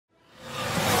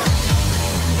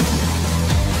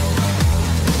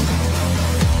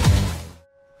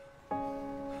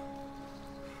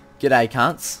G'day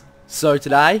cunts. So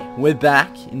today, we're back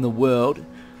in the world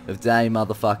of Day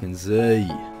motherfucking Z.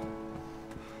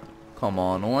 Come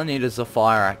on, all I need is a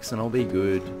fire axe and I'll be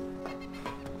good.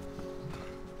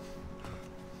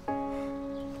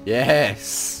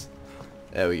 Yes!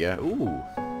 There we go. Ooh.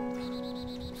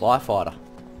 Firefighter.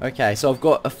 Okay, so I've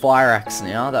got a fire axe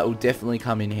now. That will definitely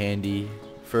come in handy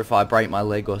for if I break my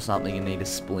leg or something and need a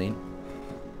splint.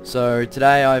 So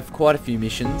today I have quite a few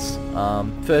missions.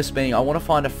 First being I want to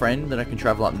find a friend that I can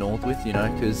travel up north with, you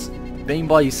know, because being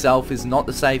by yourself is not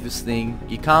the safest thing.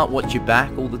 You can't watch your back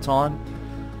all the time.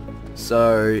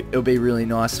 So it'll be really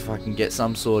nice if I can get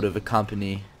some sort of a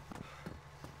company.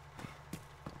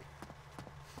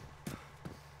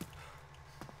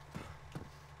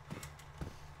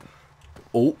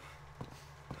 Oh.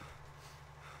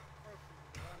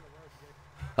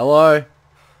 Hello.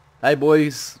 Hey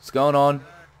boys, what's going on?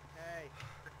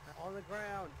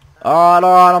 Alright,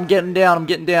 I'm getting down.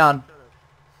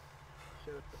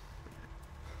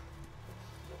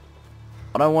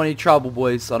 I don't want any trouble,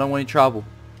 boys. I don't want any trouble.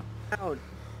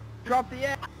 Drop the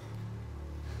ass.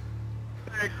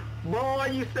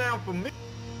 Boy, you sound familiar.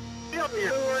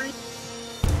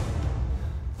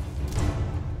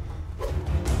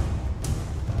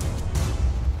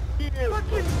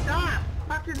 Fucking stop!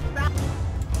 Fucking stop!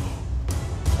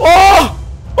 Oh!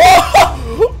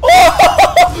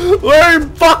 We're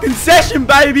in fucking session,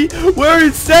 baby! We're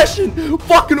in session!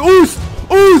 Fucking oost!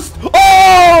 Oost!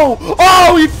 Oh!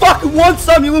 Oh, you fucking want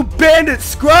some, you little bandit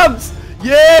scrubs!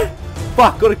 Yeah?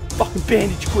 Fuck, gotta fucking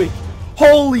bandage quick.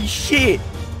 Holy shit!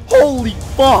 Holy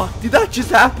fuck! Did that just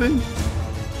happen?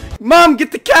 Mum,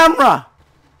 get the camera!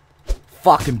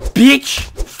 Fucking bitch!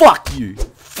 Fuck you!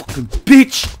 Fucking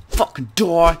bitch! Fucking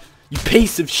die! You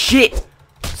piece of shit!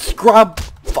 Scrub!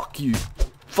 Fuck you!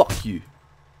 Fuck you!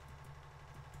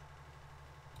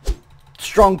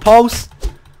 Strong pulse?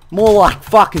 More like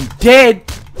fucking dead!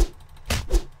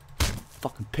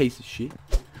 Fucking piece of shit.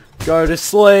 Go to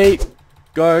sleep!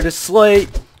 Go to sleep!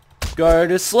 Go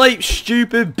to sleep,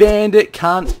 stupid bandit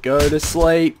cunt! Go to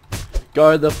sleep!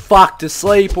 Go the fuck to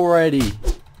sleep already!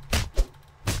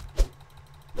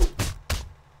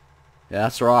 Yeah,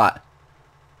 that's right.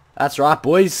 That's right,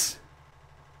 boys.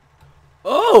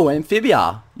 Oh,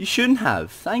 Amphibia. You shouldn't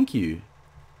have. Thank you.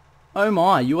 Oh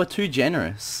my, you are too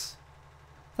generous.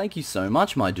 Thank you so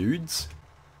much, my dudes.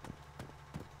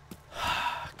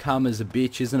 Karma's a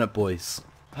bitch, isn't it, boys?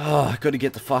 Oh, I gotta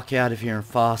get the fuck out of here and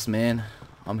fast, man.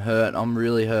 I'm hurt. I'm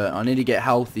really hurt. I need to get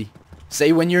healthy.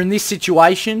 See, when you're in this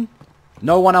situation,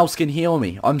 no one else can heal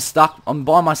me. I'm stuck. I'm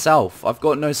by myself. I've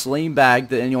got no sling bag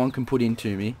that anyone can put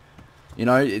into me. You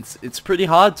know, it's pretty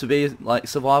hard to be, like,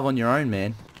 survive on your own,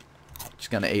 man. Just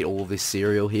gonna eat all this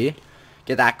cereal here.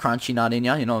 Get that crunchy nut in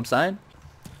ya, you know what I'm saying?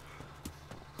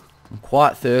 I'm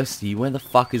quite thirsty. Where the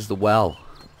fuck is the well?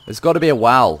 There's got to be a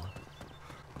well.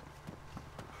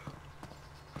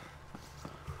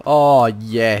 Oh,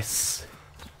 yes.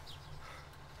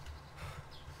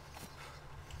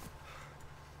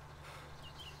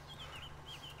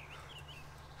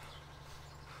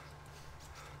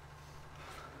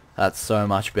 That's so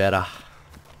much better.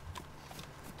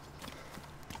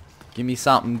 Give me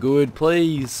something good,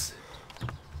 please.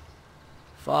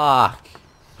 Fuck.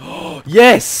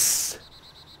 Yes!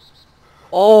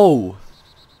 Oh!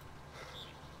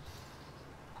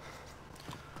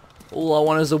 All I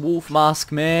want is a wolf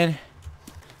mask, man.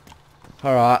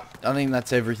 Alright, I think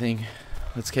that's everything.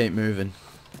 Let's keep moving.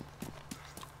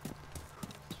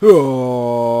 I'm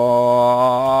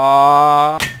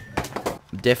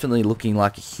definitely looking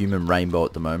like a human rainbow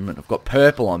at the moment. I've got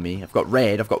purple on me. I've got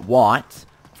red. I've got white.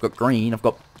 I've got green. I've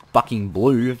got fucking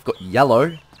blue. I've got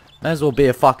yellow. May as well be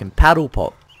a fucking paddle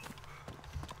pop.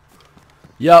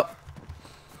 Yup.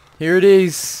 Here it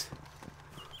is.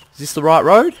 Is this the right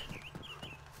road?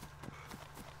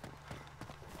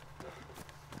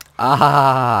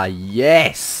 Ah,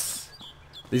 yes.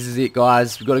 This is it,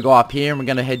 guys. We've got to go up here and we're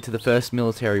going to head to the first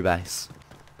military base.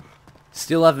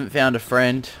 Still haven't found a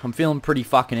friend. I'm feeling pretty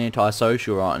fucking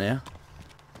antisocial right now.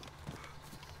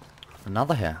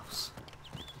 Another house.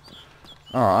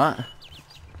 Alright.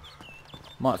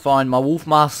 Might find my wolf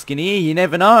mask in here, you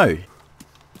never know.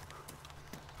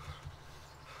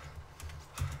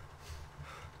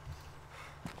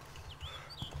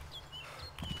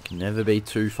 Can never be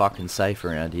too fucking safe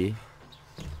around here.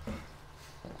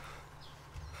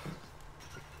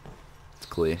 It's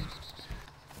clear.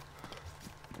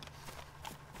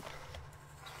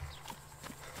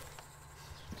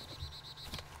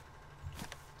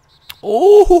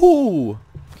 Oh!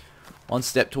 One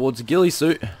step towards a ghillie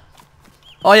suit.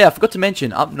 Oh yeah, I forgot to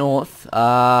mention, up north,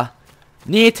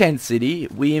 Near Tent City,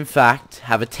 we in fact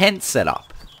have a tent set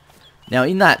up. Now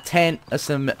in that tent are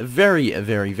some very,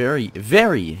 very, very,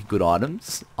 very good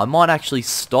items. I might actually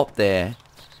stop there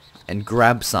and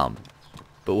grab some.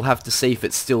 But we'll have to see if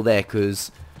it's still there,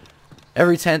 because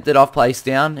every tent that I've placed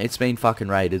down, it's been fucking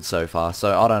raided so far.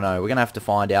 So I don't know. We're gonna have to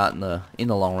find out in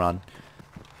the long run.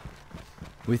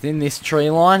 Within this tree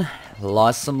line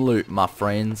lies some loot, my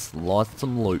friends. Lies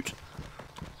some loot.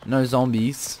 No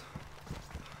zombies.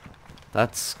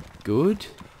 That's good.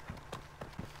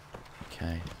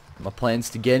 Okay. My plan's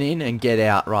to get in and get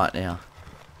out right now.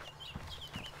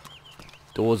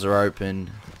 Doors are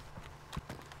open.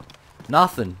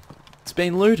 Nothing. It's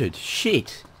been looted.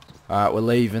 Shit. Alright, we're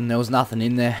leaving. There was nothing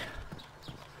in there.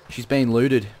 She's been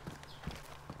looted.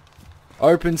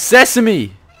 Open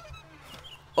sesame!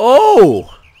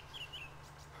 Oh!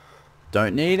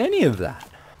 Don't need any of that.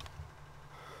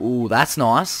 Ooh, that's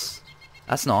nice.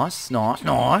 That's nice. Nice.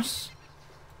 Nice.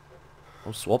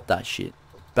 I'll swap that shit.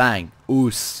 Bang.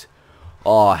 Oos.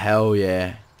 Oh, hell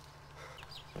yeah.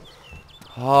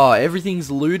 Oh,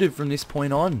 everything's looted from this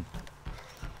point on.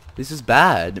 This is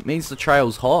bad. It means the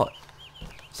trail's hot.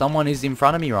 Someone is in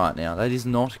front of me right now. That is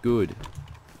not good.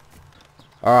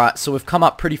 Alright, so we've come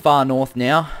up pretty far north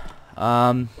now.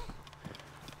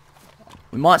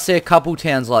 We might see a couple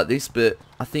towns like this, but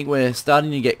I think we're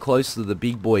starting to get close to the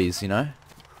big boys, you know?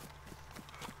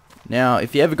 Now,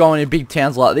 if you ever go into big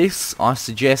towns like this, I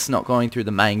suggest not going through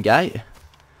the main gate,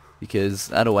 because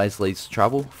that always leads to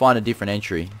trouble. Find a different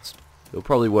entry. It'll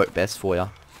probably work best for you.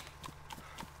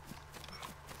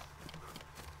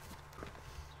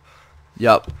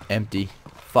 Yup, empty.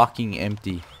 Fucking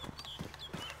empty.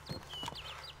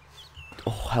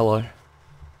 Oh, hello.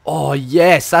 Oh,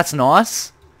 yes, that's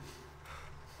nice.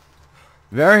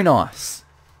 Very nice.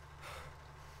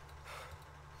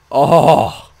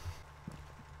 Oh.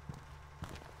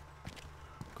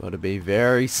 Gotta be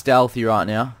very stealthy right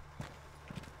now.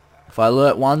 If I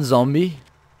alert one zombie,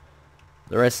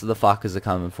 the rest of the fuckers are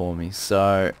coming for me.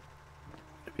 So,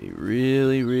 be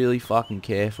really, really fucking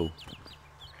careful.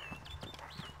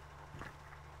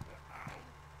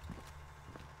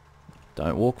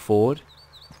 Don't walk forward.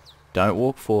 Don't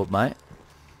walk forward, mate.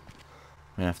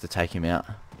 We're gonna have to take him out.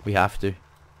 We have to.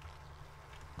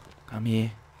 Come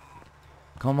here.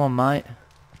 Come on, mate.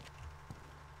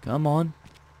 Come on.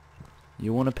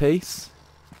 You want a piece?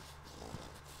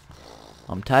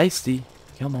 I'm tasty.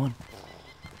 Come on.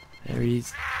 There he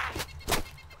is.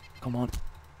 Come on.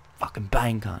 Fucking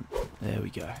bang, cunt. There we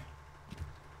go.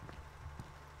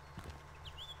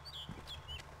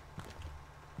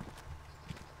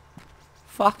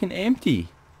 Fucking empty.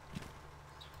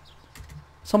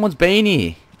 Someone's been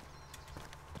here.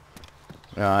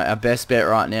 Alright, our best bet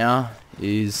right now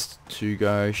is to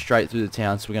go straight through the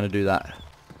town, so we're going to do that.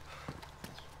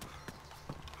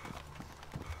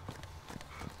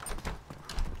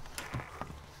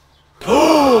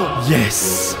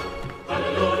 Yes!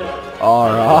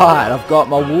 Alright, I've got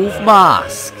my wolf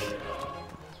mask.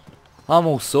 I'm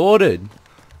all sorted.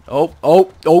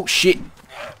 Oh, shit.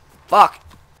 Fuck.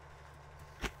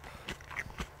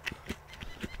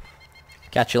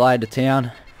 Catch you later,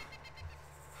 town.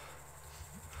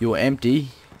 You're empty.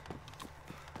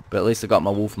 But at least I got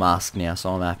my wolf mask now,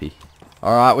 so I'm happy.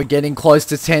 Alright, we're getting close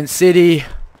to Tent City.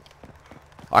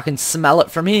 I can smell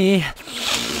it from here.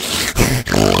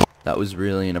 That was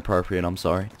really inappropriate, I'm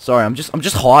sorry. Sorry, I'm just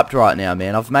hyped right now,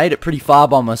 man. I've made it pretty far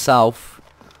by myself.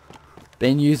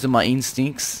 Been using my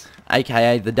instincts,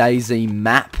 aka the DayZ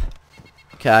map.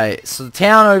 Okay, so the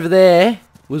town over there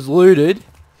was looted.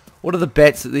 What are the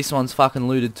bets that this one's fucking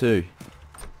looted too?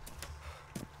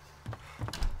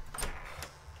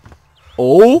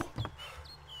 Oh,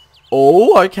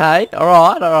 okay.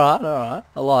 Alright.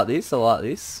 I like this.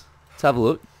 Let's have a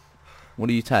look. What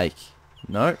do you take?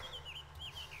 No.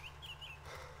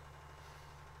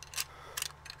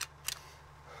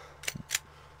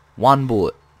 One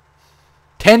bullet.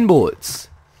 10 bullets.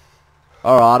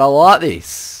 Alright, I like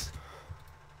this.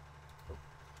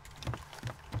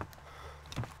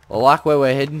 I like where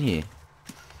we're heading here.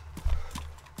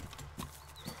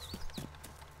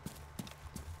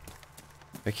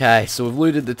 Okay, so we've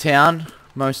looted the town,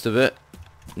 most of it.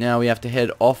 Now we have to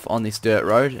head off on this dirt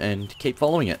road and keep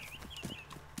following it.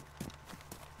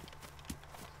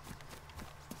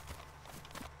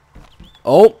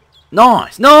 Oh,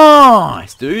 nice,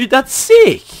 dude, that's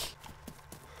sick.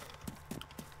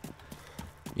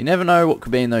 You never know what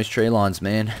could be in those tree lines,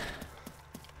 man.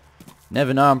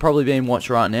 Never know, I'm probably being watched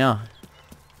right now.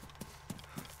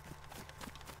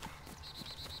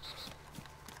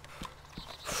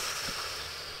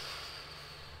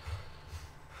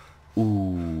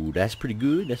 Ooh, Ooh, that's pretty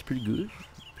good. That's pretty good.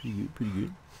 Pretty good, pretty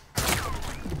good.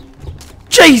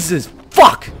 Jesus!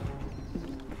 Fuck!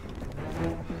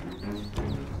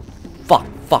 Fuck,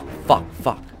 fuck, fuck,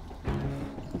 fuck.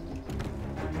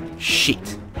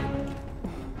 Shit.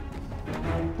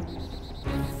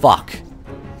 Fuck.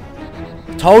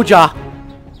 Told ya!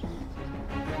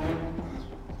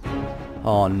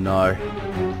 Oh no.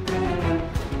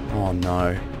 Oh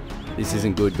no. This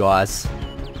isn't good, guys.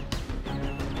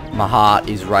 My heart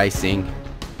is racing.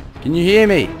 Can you hear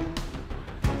me?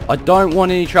 I don't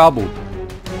want any trouble.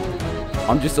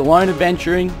 I'm just alone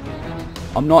adventuring.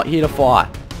 I'm not here to fight.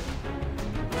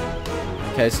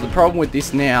 Okay, so the problem with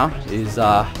this now is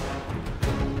I've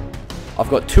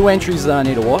got 2 entries that I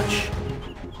need to watch.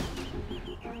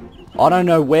 I don't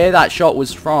know where that shot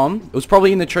was from. It was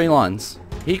probably in the tree lines.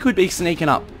 He could be sneaking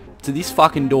up to this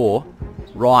fucking door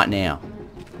right now.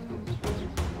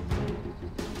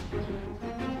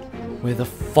 Where the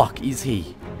fuck is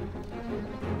he?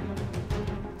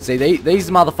 See, these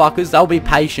motherfuckers, they'll be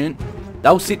patient.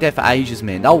 They'll sit there for ages,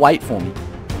 man. They'll wait for me.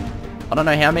 I don't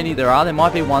know how many there are. There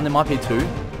might be 1, there might be 2.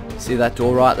 See that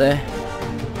door right there?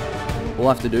 All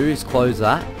I have to do is close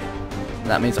that. And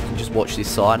that means I can just watch this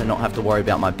side and not have to worry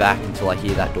about my back until I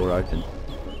hear that door open.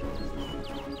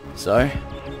 So,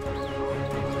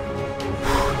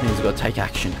 means I've got to take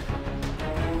action.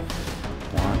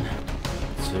 1,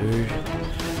 2,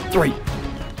 3.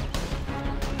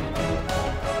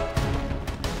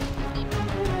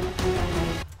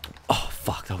 Oh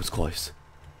fuck, that was close.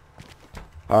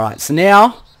 Alright, so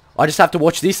now I just have to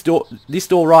watch this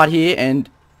door right here, and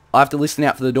I have to listen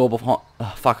out for the door behind.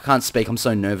 Oh, fuck, I can't speak. I'm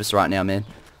so nervous right now, man.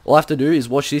 All I have to do is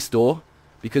watch this door,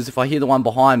 because if I hear the one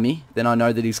behind me, then I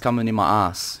know that he's coming in my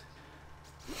ass.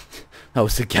 That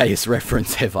was the gayest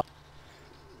reference ever.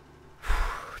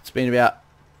 It's been about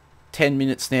 10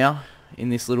 minutes now in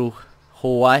this little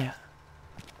hallway.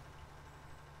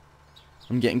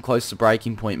 I'm getting close to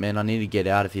breaking point, man. I need to get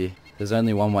out of here. There's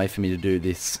only one way for me to do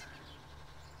this.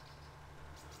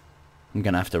 I'm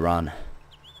gonna have to run.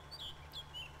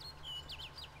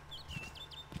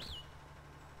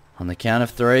 On the count of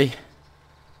 3,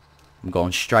 I'm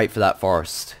going straight for that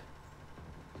forest.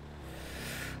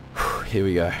 Here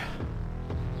we go.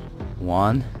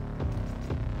 1,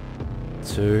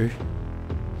 2,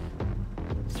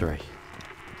 3.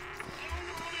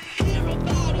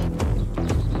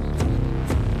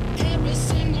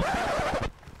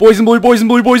 Boys in blue, boys in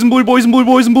blue, boys in blue, boys in blue,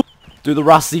 boys in blue. Do the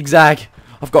rust zigzag.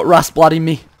 I've got rust blood in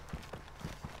me.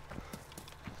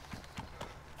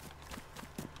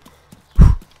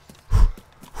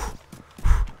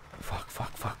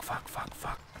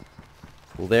 Fuck.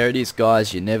 Well, there it is,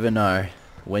 guys. You never know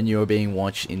when you're being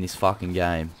watched in this fucking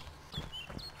game.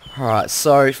 Alright,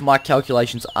 so if my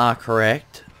calculations are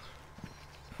correct,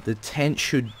 the tent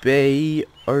should be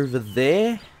over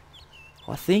there,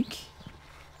 I think.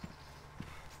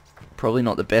 Probably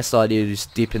not the best idea to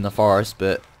just dip in the forest,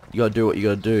 but you gotta do what you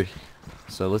gotta do.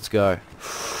 So let's go.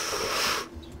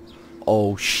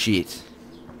 Oh shit.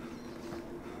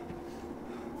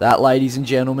 That, ladies and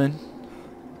gentlemen,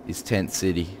 is Tent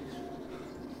City.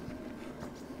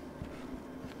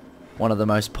 One of the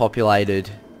most populated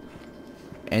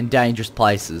and dangerous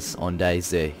places on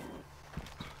DayZ.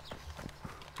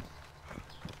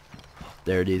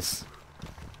 There it is.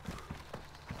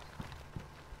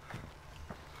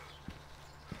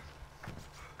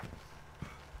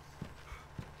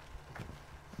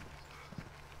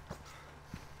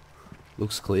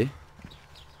 Looks clear.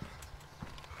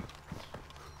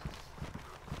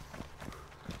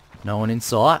 No one in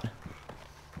sight.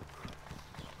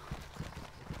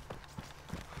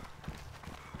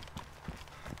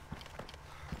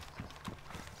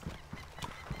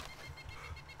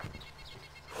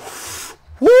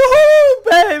 Woohoo,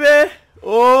 baby!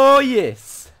 Oh,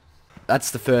 yes. That's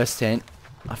the first tent.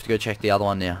 I have to go check the other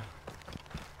one now.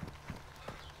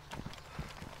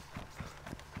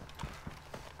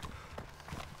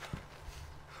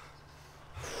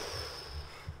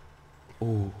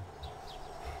 Ooh.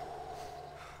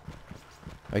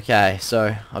 Okay,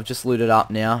 so I've just looted up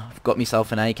now. I've got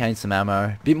myself an AK and some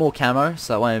ammo. Bit more camo,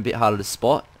 so that way I'm a bit harder to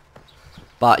spot.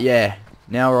 But yeah,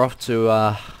 now we're off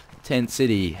to Tent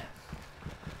City.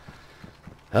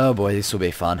 Oh boy, this will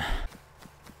be fun.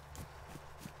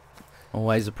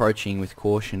 Always approaching with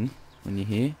caution when you're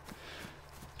here.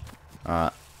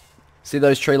 Alright. See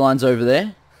those tree lines over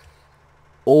there?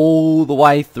 All the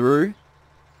way through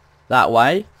that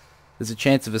way. There's a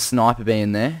chance of a sniper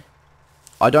being there.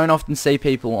 I don't often see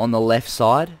people on the left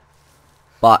side.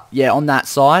 But yeah, on that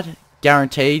side,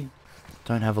 guaranteed.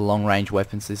 Don't have a long range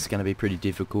weapon, so this is going to be pretty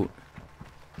difficult.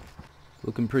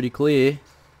 Looking pretty clear.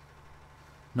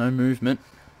 No movement.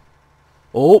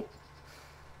 Oh.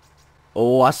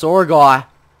 Oh, I saw a guy.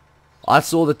 I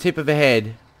saw the tip of a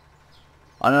head.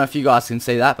 I don't know if you guys can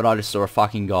see that, but I just saw a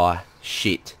fucking guy.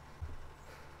 Shit.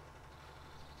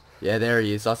 Yeah, there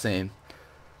he is. I see him.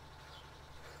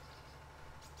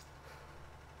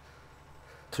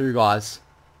 2 guys.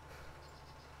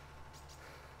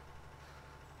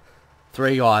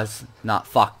 3 guys. Nah,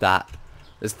 fuck that.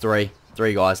 There's 3.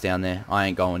 3 guys down there. I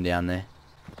ain't going down there.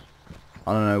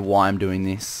 I don't know why I'm doing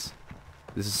this.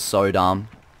 This is so dumb.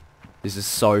 This is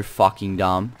so fucking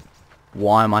dumb.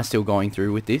 Why am I still going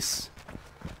through with this?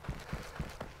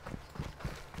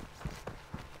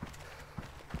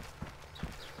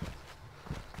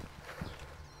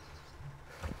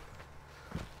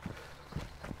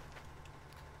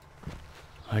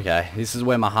 Okay, this is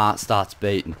where my heart starts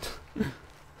beating.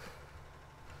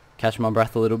 Catch my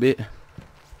breath a little bit.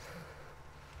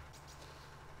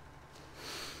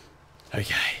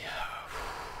 Okay.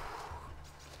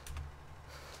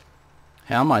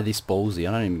 How am I this ballsy?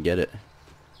 I don't even get it.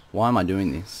 Why am I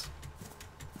doing this?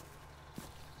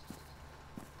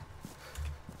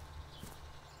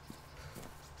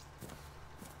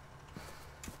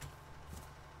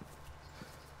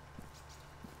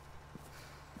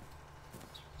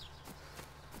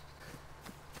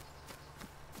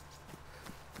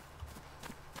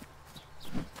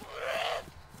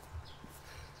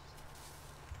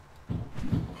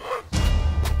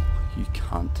 You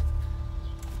cunt.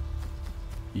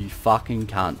 You fucking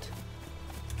cunt.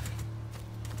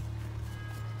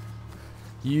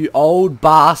 You old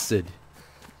bastard.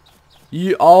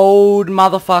 You old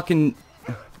motherfucking...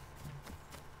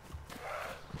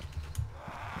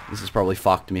 This has probably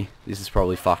fucked me. This has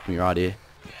probably fucked me right here.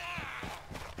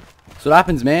 That's what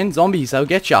happens, man. Zombies, they'll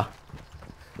get ya.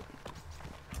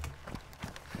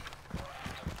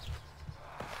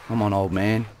 Come on, old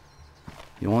man.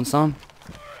 You want some?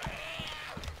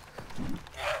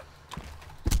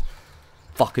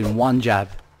 Fucking one jab.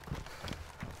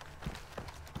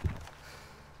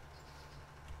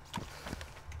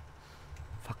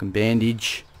 Fucking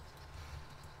bandage.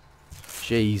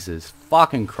 Jesus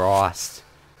fucking Christ.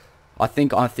 I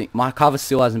think my cover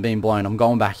still hasn't been blown. I'm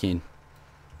going back in.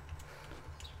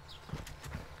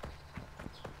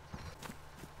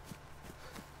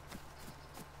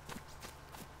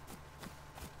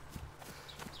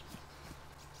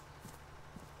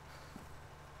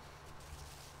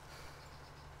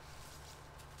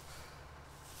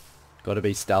 Gotta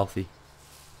be stealthy.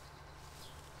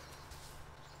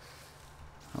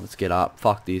 Let's get up.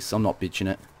 Fuck this. I'm not bitching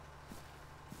it.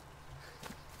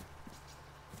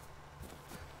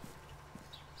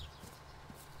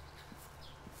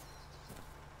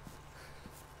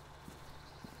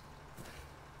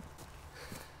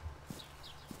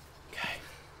 Okay.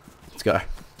 Let's go.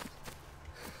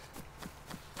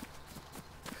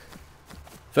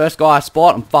 First guy I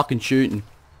spot, I'm fucking shooting.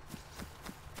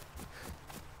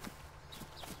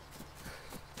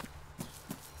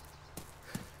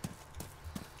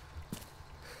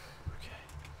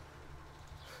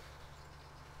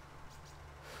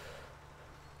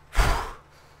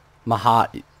 My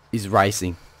heart is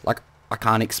racing. Like, I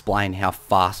can't explain how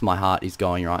fast my heart is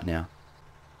going right now.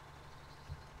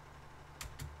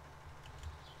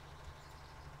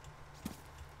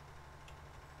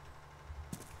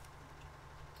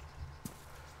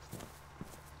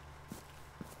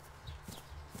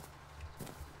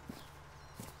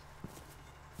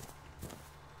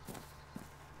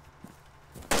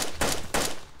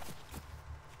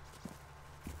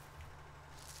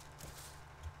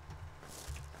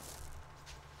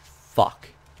 Fuck.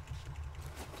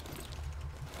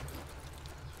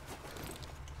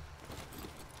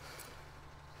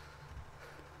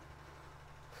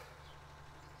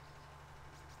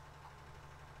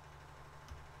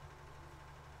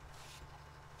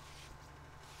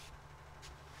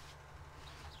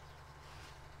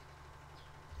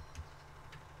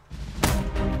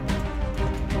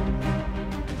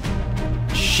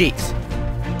 Shit.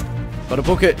 Gotta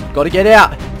book it. Gotta get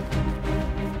out.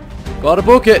 Gotta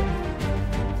book it.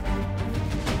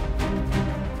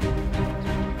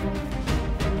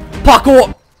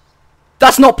 Parkour!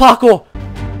 That's not parkour!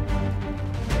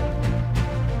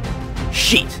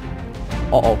 Shit!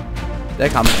 Uh-oh. They're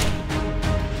coming.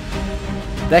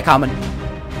 They're coming.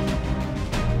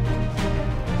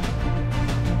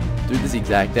 Do the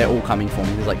zigzag. They're all coming for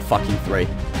me. There's like fucking 3.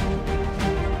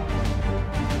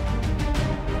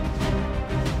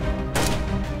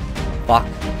 Fuck.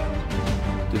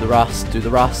 Do the rust. Do the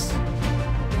rust.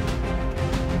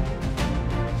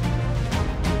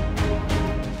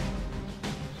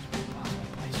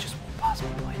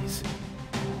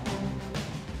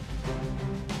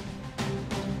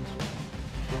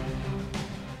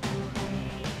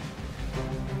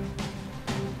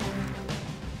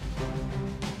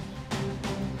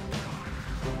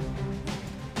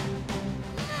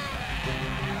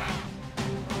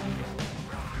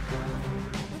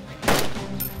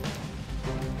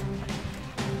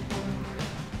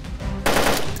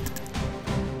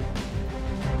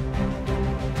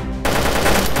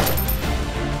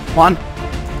 One.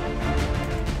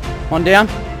 One down.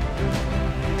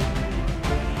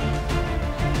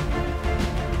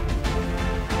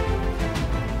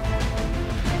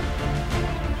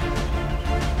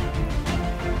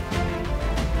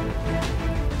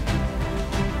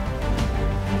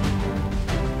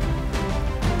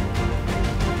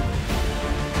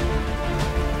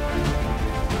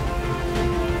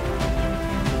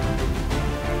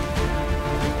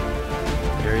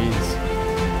 There he is.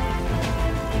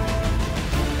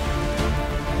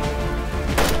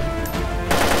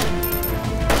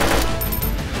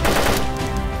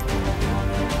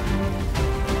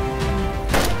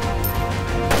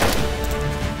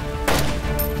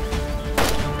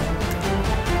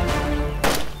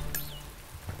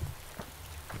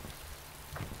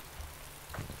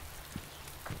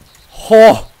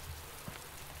 Oh!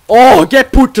 Oh,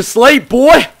 get put to sleep,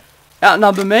 boy!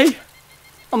 Outnumber me.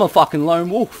 I'm a fucking lone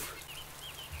wolf.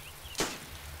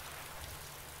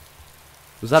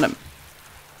 Was that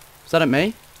at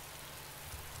me?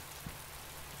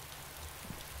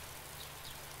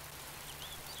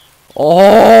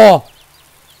 Oh!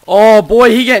 Oh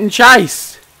boy, he getting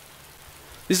chased.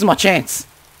 This is my chance.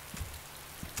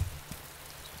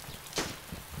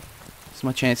 This is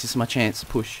my chance, this is my chance.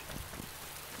 Push.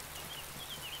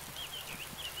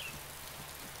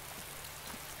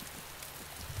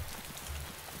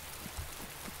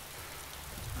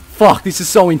 Fuck, this is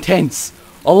so intense.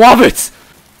 I love it.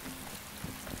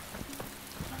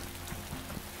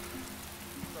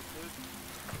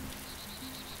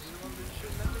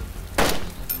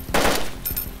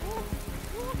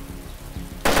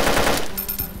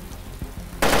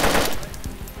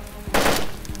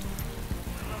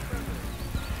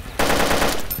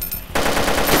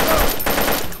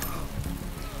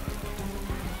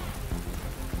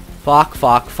 Fuck,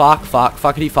 fuck, fuck, fuck,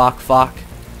 fuckity fuck, fuck.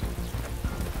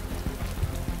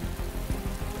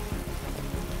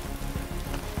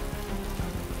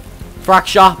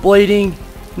 Fracture, bleeding,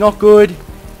 not good.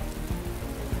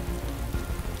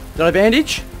 Did I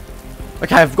bandage?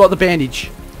 Okay, I've got the bandage.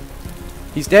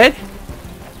 He's dead?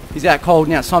 He's out cold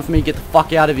now, it's time for me to get the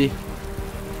fuck out of here.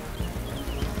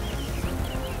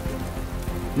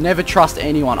 Never trust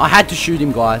anyone. I had to shoot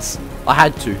him, guys. I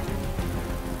had to.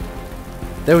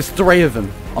 There was 3 of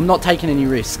them. I'm not taking any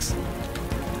risks.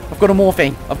 I've got a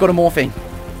morphine. I've got a morphine.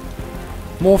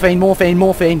 Morphine, morphine,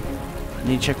 morphine. I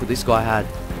need to check what this guy had.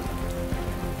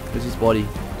 Where's his body?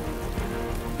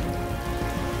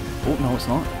 Oh, no, it's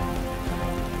not.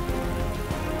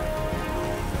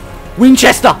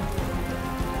 Winchester!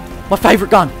 My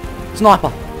favourite gun.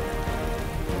 Sniper.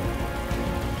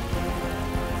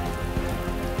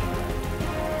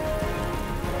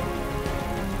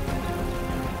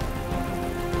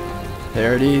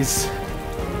 There it is.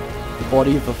 The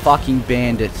body of a fucking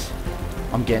bandit.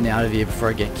 I'm getting out of here before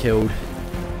I get killed.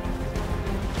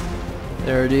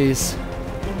 There it is.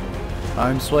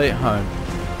 Home sweet home.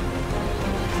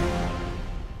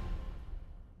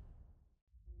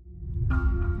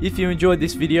 If you enjoyed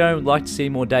this video and would like to see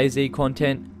more DayZ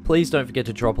content, please don't forget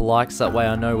to drop a like so that way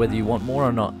I know whether you want more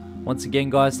or not. Once again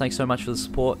guys, thanks so much for the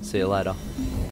support. See you later.